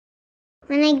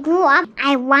When I grow up,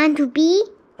 I want to be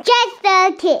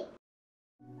JuZAKid.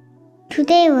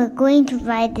 Today we're going to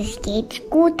ride the skate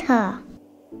scooter.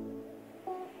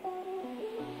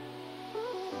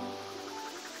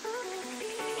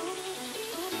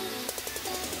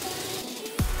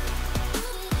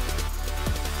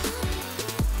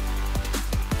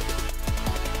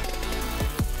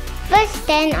 First,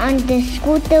 stand on the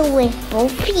scooter with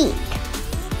both feet.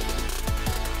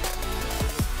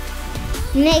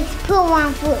 Next, put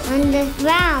one foot on the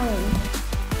ground.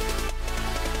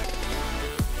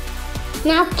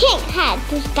 Now kick hard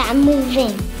to start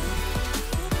moving.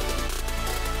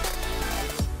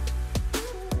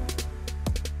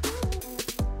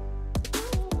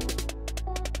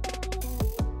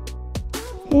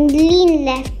 Lean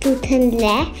left to turn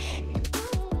left.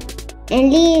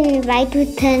 And lean right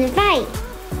to turn right.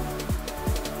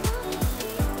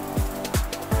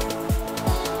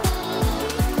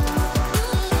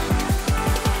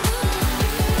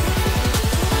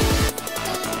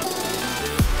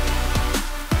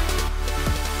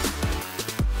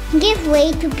 Give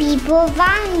way to people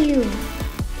around you.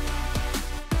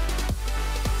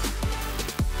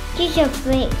 Use your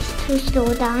brakes to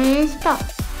slow down and stop.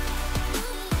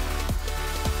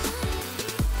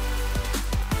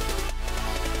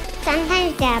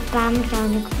 Sometimes there are bumps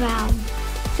on the ground,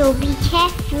 so be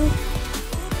careful.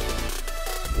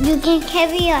 You can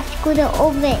carry your scooter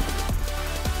over it.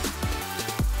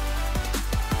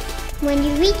 When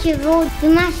you reach a road, you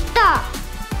must stop.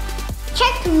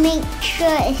 Check to make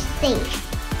sure it's safe.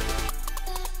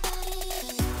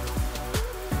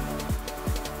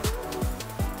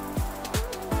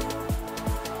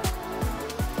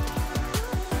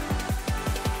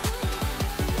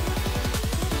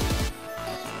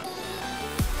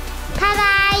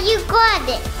 Ta-da! You got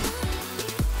it!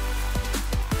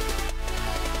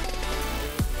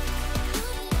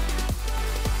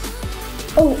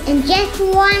 Oh, and just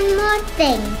one more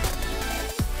thing.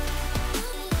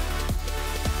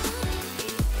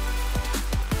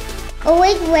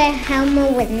 Always wear a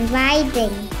helmet when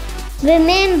riding.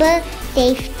 Remember,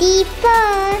 safety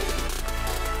first.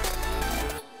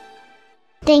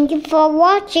 Thank you for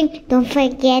watching. Don't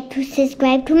forget to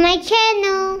subscribe to my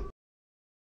channel.